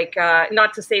back. Like,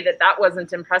 not to say that that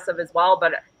wasn't impressive as well,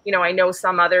 but, you know, I know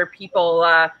some other people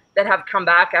that have come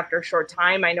back after a short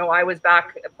time. I know I was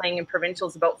back playing in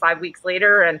provincials about 5 weeks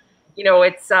later, and, you know,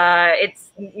 it's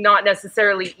not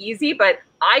necessarily easy, but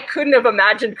I couldn't have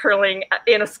imagined curling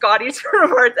in a Scotties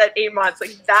tournament at 8 months.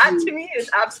 Like, that to me is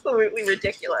absolutely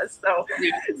ridiculous.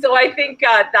 So I think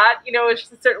that, you know, is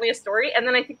certainly a story. And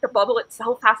then I think the bubble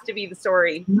itself has to be the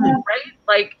story, right?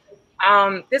 Like,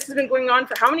 this has been going on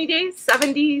for how many days?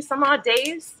 70 some odd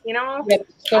days, you know? Yep,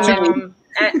 so many.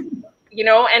 And, you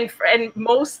know, and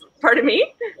most, pardon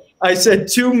me? I said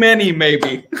too many,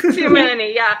 maybe. Too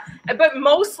many, yeah. But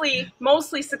mostly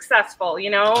successful,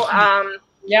 you know?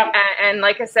 Yeah. And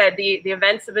like I said, the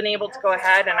events have been able to go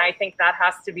ahead, and I think that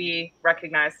has to be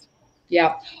recognized.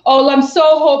 Yeah. Oh, I'm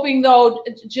so hoping, though,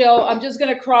 Jill, I'm just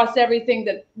going to cross everything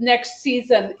that next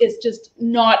season is just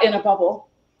not in a bubble.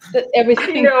 That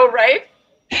everything. I know, right?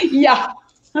 Yeah.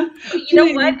 You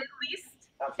know what?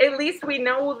 At least we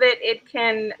know that it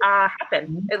can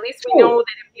happen. At least we know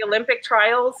that if the Olympic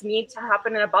trials need to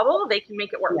happen in a bubble, they can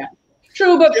make it work. Yeah.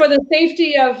 True, but for the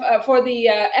safety of, for the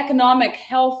economic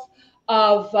health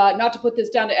of, not to put this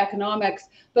down to economics,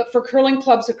 but for curling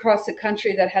clubs across the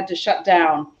country that had to shut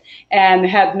down and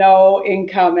had no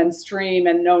income and stream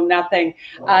and no nothing,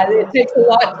 it takes a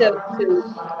lot to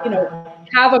you know,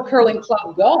 have a curling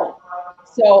club go.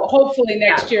 So hopefully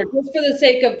next year, just for the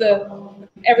sake of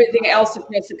everything else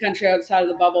across the country outside of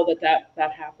the bubble,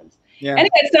 that happens. Yeah. Anyway,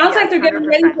 it sounds like they're getting 100%.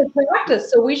 Ready for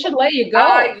practice, so we should let you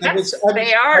go. Yes,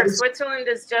 they are. Switzerland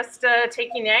is just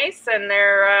taking the ice, and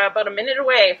they're about a minute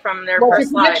away from their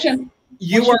first live.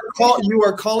 You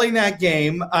are calling that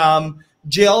game.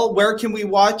 Jill, where can we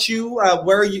watch you?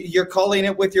 Where you're calling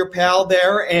it with your pal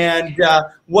there, and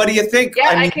what do you think? Yeah,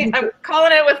 I'm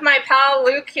calling it with my pal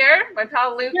Luke here. My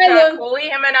pal Luke Coley.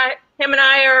 Him Him and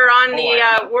I are on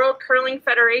the World Curling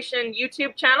Federation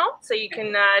YouTube channel, so you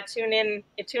can tune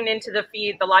into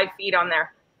the live feed on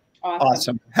there.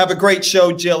 Awesome. Have a great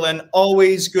show, Jill, and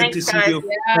always good Thanks, to see guys.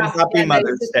 you. And happy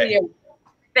Mother's Day.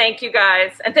 Thank you,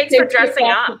 guys, and thanks for dressing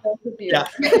up. Yeah.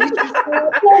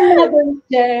 Mother's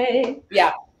Day.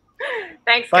 Yeah.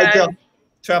 Thanks, Bye, guys. Jill.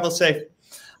 Travel safe.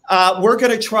 We're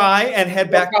going to try and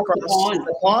head back across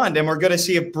the pond, and we're going to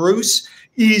see if Bruce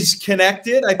is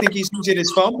connected. I think he's using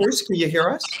his phone. Bruce, can you hear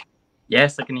us?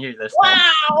 Yes, I can hear you this time.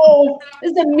 Wow,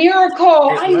 this is a miracle.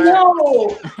 I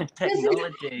know.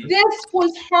 This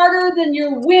was harder than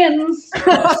your wins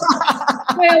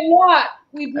by a lot.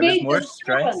 We've made I was more this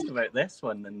stressed happen. about this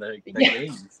one than the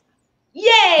games.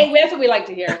 Yay, that's what we like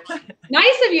to hear.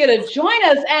 Nice of you to join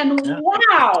us, and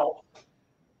wow,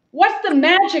 what's the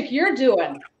magic you're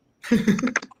doing?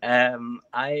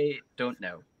 I don't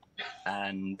know,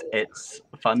 and it's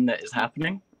fun that it's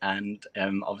happening, and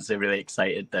obviously really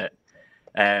excited that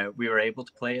we were able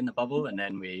to play in the bubble, and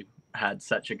then we had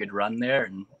such a good run there,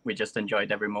 and we just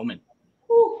enjoyed every moment.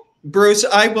 Bruce,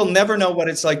 I will never know what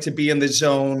it's like to be in the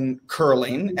zone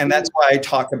curling, and that's why I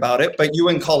talk about it, but you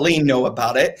and Colleen know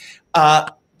about it.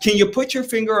 Can you put your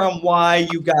finger on why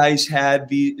you guys had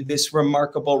this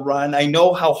remarkable run? I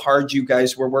know how hard you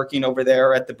guys were working over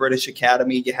there at the British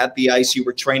Academy. You had the ice, you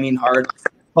were training hard,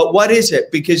 but what is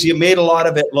it? Because you made a lot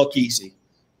of it look easy.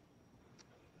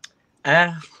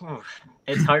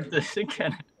 It's hard to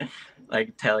kind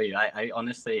of tell you. I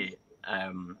honestly,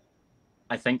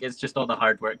 I think it's just all the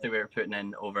hard work that we were putting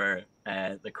in over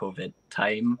the COVID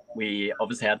time. We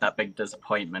obviously had that big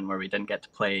disappointment where we didn't get to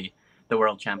play the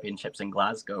World Championships in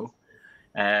Glasgow.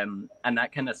 And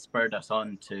that kind of spurred us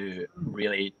on to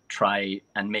really try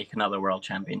and make another World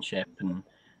Championship.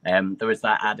 And there was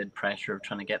that added pressure of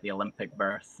trying to get the Olympic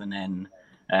berth. And then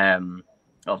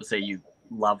obviously you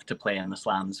love to play in the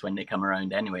slams when they come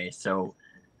around anyway. So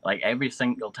like every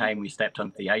single time we stepped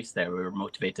onto the ice there, we were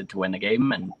motivated to win a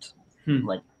game, and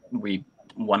like we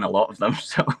won a lot of them.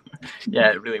 So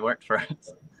yeah, it really worked for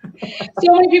us.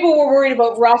 So many people were worried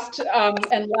about rust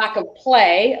and lack of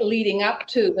play leading up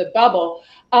to the bubble.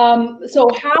 So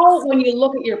how, when you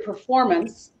look at your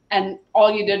performance and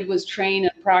all you did was train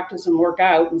and practice and work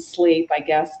out and sleep, I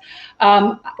guess,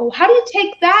 how do you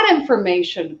take that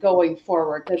information going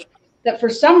forward? That for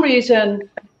some reason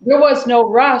there was no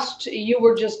rust, you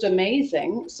were just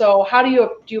amazing. So how do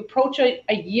you approach a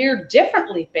year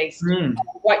differently based on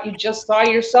what you just saw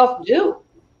yourself do?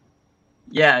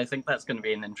 Yeah, I think that's going to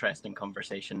be an interesting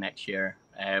conversation next year.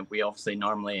 We obviously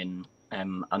normally in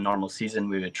a normal season,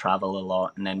 we would travel a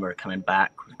lot, and then we're coming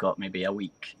back. We've got maybe a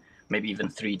week, maybe even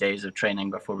 3 days of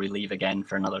training before we leave again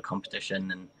for another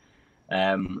competition.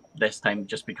 And this time,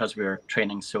 just because we were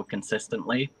training so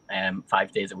consistently,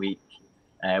 5 days a week,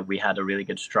 we had a really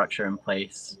good structure in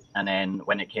place. And then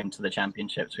when it came to the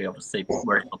championships, we obviously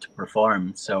were able to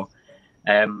perform. So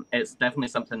it's definitely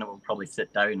something that we'll probably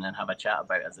sit down and have a chat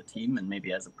about as a team, and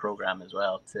maybe as a program as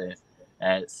well, to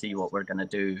see what we're going to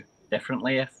do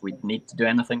differently, if we need to do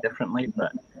anything differently.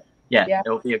 But yeah,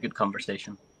 it'll be a good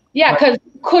conversation. Yeah, because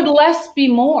could less be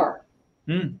more?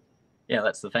 Yeah,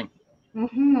 that's the thing.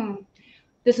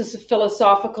 This is a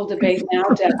philosophical debate now,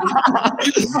 Devin.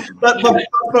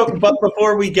 but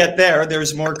before we get there,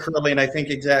 there's more curling, I think,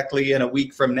 exactly in a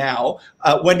week from now.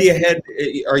 When do you head?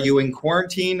 Are you in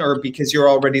quarantine, or because you're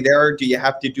already there, do you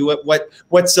have to do it?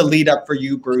 What's the lead up for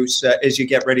you, Bruce, as you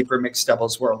get ready for Mixed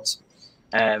Doubles Worlds?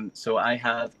 So I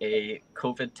have a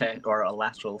COVID test, or a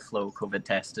lateral flow COVID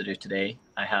test to do today.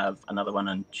 I have another one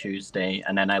on Tuesday,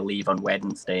 and then I leave on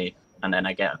Wednesday, and then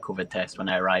I get a COVID test when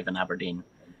I arrive in Aberdeen.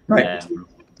 Right.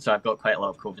 So I've got quite a lot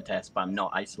of COVID tests, but I'm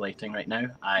not isolating right now.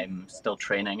 I'm still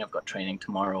training. I've got training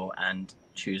tomorrow and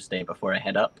Tuesday before I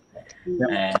head up.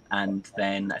 And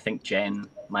then I think Jen,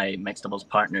 my mixed doubles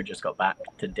partner, just got back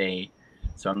today.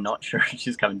 So I'm not sure if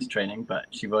she's coming to training, but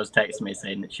she was texting me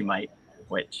saying that she might,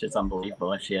 which is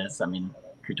unbelievable if she is. I mean,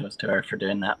 kudos to her for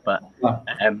doing that. But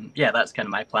yeah, that's kind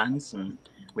of my plans. And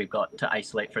we've got to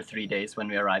isolate for 3 days when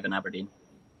we arrive in Aberdeen.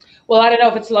 Well, I don't know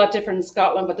if it's a lot different in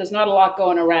Scotland, but there's not a lot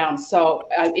going around. So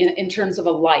in terms of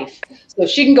a life, so if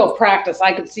she can go practice,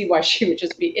 I could see why she would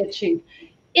just be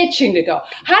itching to go.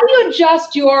 How do you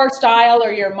adjust your style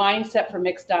or your mindset for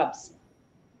mixed dubs?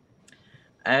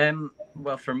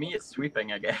 Well, for me, it's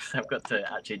sweeping, I guess. I've got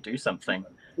to actually do something,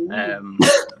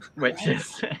 which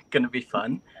is going to be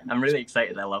fun. I'm really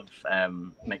excited. I love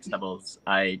mixed doubles.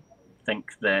 I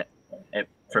think that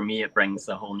for me, it brings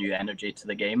a whole new energy to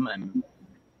the game.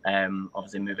 I'm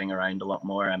obviously moving around a lot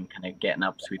more. I'm kind of getting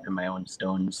up, sweeping my own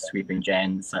stones, sweeping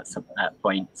Jens at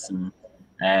points, and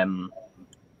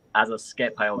as a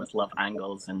skip, I always love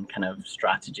angles and kind of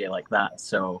strategy like that.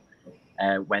 So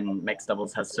when mixed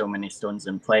doubles has so many stones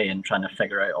in play and trying to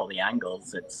figure out all the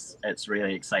angles, it's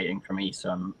really exciting for me.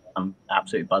 So I'm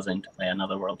absolutely buzzing to play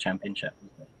another World Championship.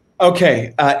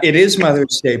 Okay, it is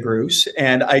Mother's Day, Bruce,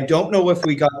 and I don't know if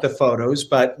we got the photos,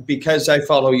 but because I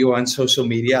follow you on social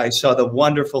media, I saw the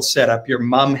wonderful setup your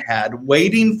mom had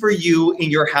waiting for you in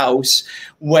your house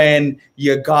when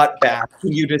you got back.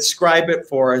 Can you describe it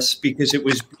for us? Because it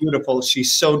was beautiful.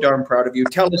 She's so darn proud of you.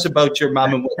 Tell us about your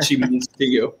mom and what she means to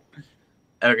you.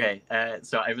 Okay,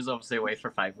 so I was obviously away for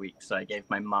 5 weeks, so I gave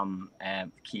my mum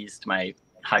keys to my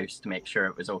house to make sure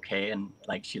it was okay, and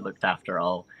like she looked after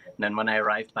all. And then when I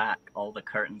arrived back, all the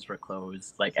curtains were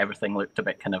closed. Like everything looked a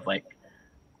bit kind of like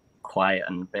quiet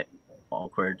and a bit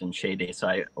awkward and shady. So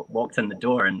I walked in the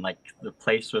door and like the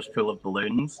place was full of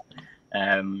balloons.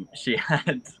 She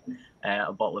had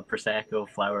a bottle of Prosecco,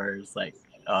 flowers. Like,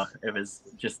 oh, it was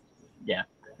just, yeah,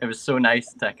 it was so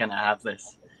nice to kind of have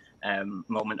this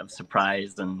moment of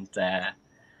surprise. And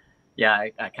yeah,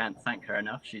 I can't thank her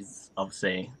enough. She's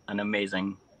obviously an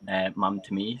amazing mum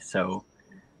to me. So.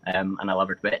 And I love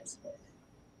her to bits.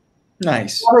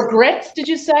 Nice. Regrets, did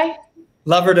you say?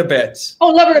 Love her to bits. Oh,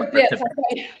 love her to bits.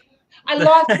 Okay. I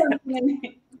lost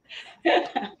something. I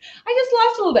just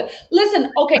lost a little bit.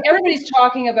 Listen, okay, everybody's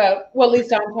talking about, well, at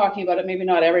least I'm talking about it, maybe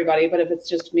not everybody, but if it's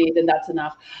just me, then that's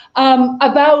enough.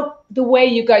 About the way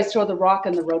you guys throw the rock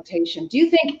in the rotation. Do you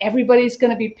think everybody's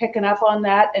going to be picking up on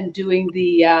that and doing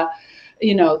the,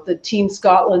 you know, the Team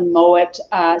Scotland Moet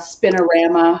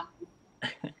Spinorama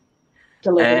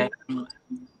delivery?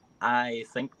 I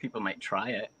think people might try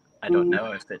it. I don't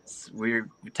know if it's, we're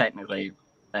technically,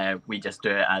 we just do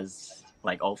it as,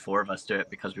 like all four of us do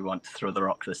it because we want to throw the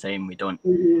rock the same. We don't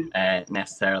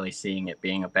necessarily seeing it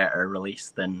being a better release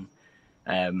than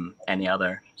any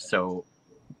other. So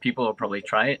people will probably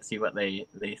try it, see what they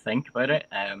think about it.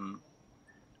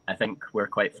 I think we're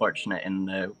quite fortunate in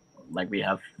the, like we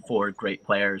have 4 great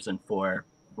players and 4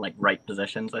 like right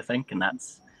positions, I think, and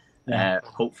that's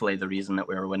hopefully the reason that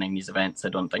we were winning these events. I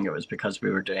don't think it was because we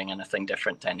were doing anything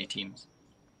different to any teams.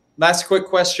 Last quick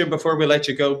question before we let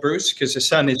you go, Bruce, because the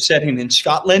sun is setting in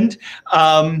Scotland.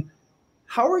 How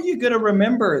are you going to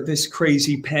remember this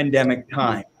crazy pandemic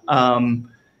time?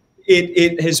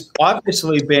 It has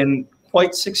obviously been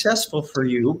quite successful for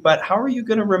you, but how are you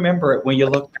going to remember it when you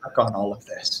look back on all of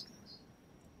this?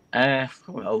 Well,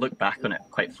 I'll look back on it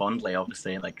quite fondly,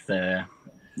 obviously. Like the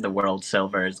world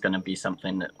silver is going to be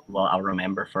something that, well, I'll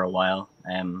remember for a while.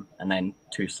 And then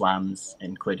 2 slams,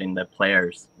 including the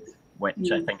players,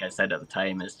 which I think I said at the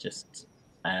time is just,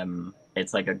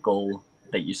 it's like a goal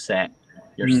that you set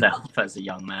yourself as a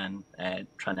young man,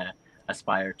 trying to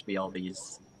aspire to be all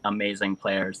these amazing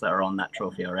players that are on that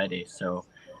trophy already. So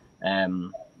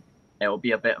it will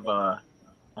be a bit of a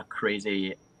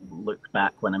crazy look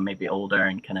back when I'm maybe older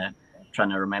and kind of trying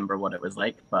to remember what it was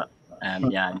like. But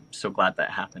yeah, I'm so glad that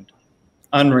it happened.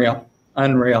 Unreal.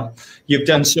 Unreal. You've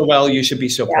done so well. You should be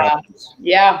so proud.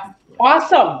 Yeah.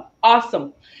 Awesome.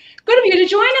 Awesome. Good of you to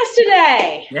join us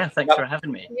today. Yeah, thanks for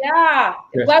having me. Yeah.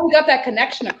 I'm glad we got that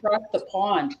connection across the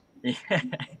pond.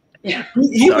 Yeah.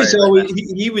 He was always,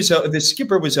 the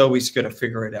skipper was always going to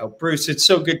figure it out. Bruce, it's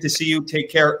so good to see you. Take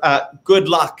care. Good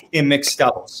luck in mixed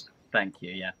doubles. Thank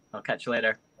you. Yeah. I'll catch you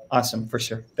later. Awesome. For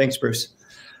sure. Thanks, Bruce.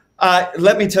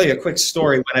 Let me tell you a quick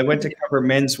story. When I went to cover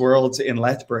Men's Worlds in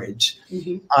Lethbridge,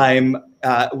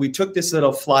 we took this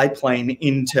little fly plane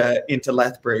into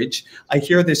Lethbridge. I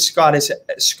hear this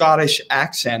Scottish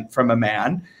accent from a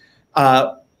man.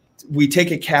 We take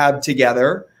a cab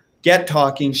together, get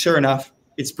talking. Sure enough,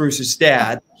 it's Bruce's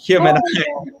dad. Him and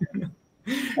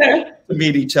I to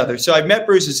meet each other. So I've met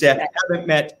Bruce's dad. I haven't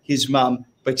met his mom,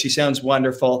 but she sounds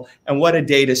wonderful. And what a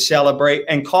day to celebrate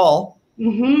and call.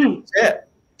 That's it.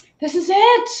 This is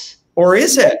it. Or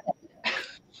is it?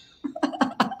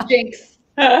 Jinx.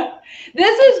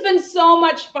 This has been so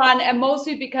much fun, and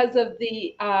mostly because of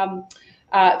the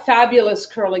fabulous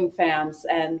curling fans.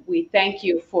 And we thank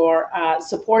you for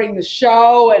supporting the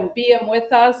show and being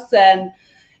with us. And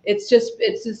this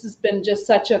has been just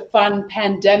such a fun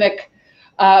pandemic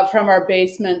from our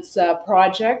basements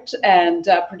project. And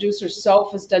producer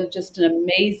Soph has done just an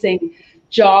amazing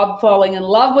job falling in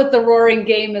love with the roaring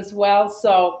game as well.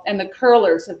 So, and the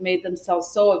curlers have made themselves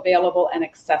so available and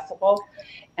accessible.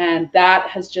 And that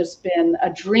has just been a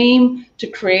dream to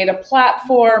create a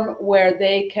platform where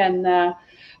they can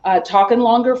talk in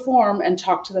longer form and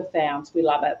talk to the fans. We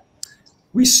love it.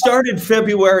 We started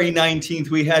February 19th.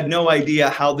 We had no idea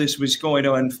how this was going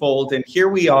to unfold. And here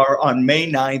we are on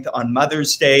May 9th on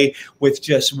Mother's Day with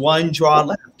just one draw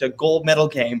left, a gold medal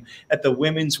game at the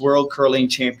Women's World Curling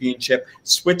Championship,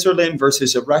 Switzerland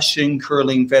versus a Russian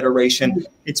Curling Federation.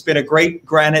 It's been a great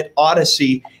granite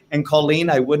odyssey. And Colleen,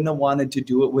 I wouldn't have wanted to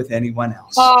do it with anyone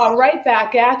else. Oh, right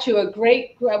back at you.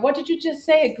 What did you just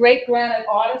say? A great granite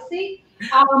odyssey?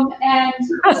 And I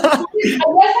guess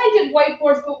I did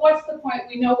whiteboards, but what's the point?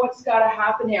 We know what's got to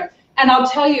happen here. And I'll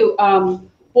tell you,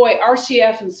 boy,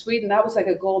 RCF in Sweden, that was like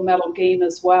a gold medal game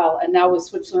as well. And now with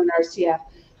Switzerland RCF.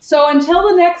 So until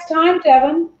the next time,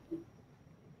 Devin.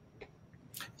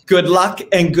 Good luck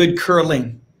and good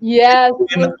curling. Yes.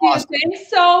 Awesome. Thanks,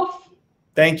 Soph.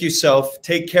 Thank you, Soph.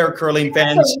 Take care, curling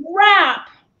fans. That's a wrap.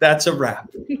 That's a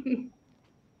wrap.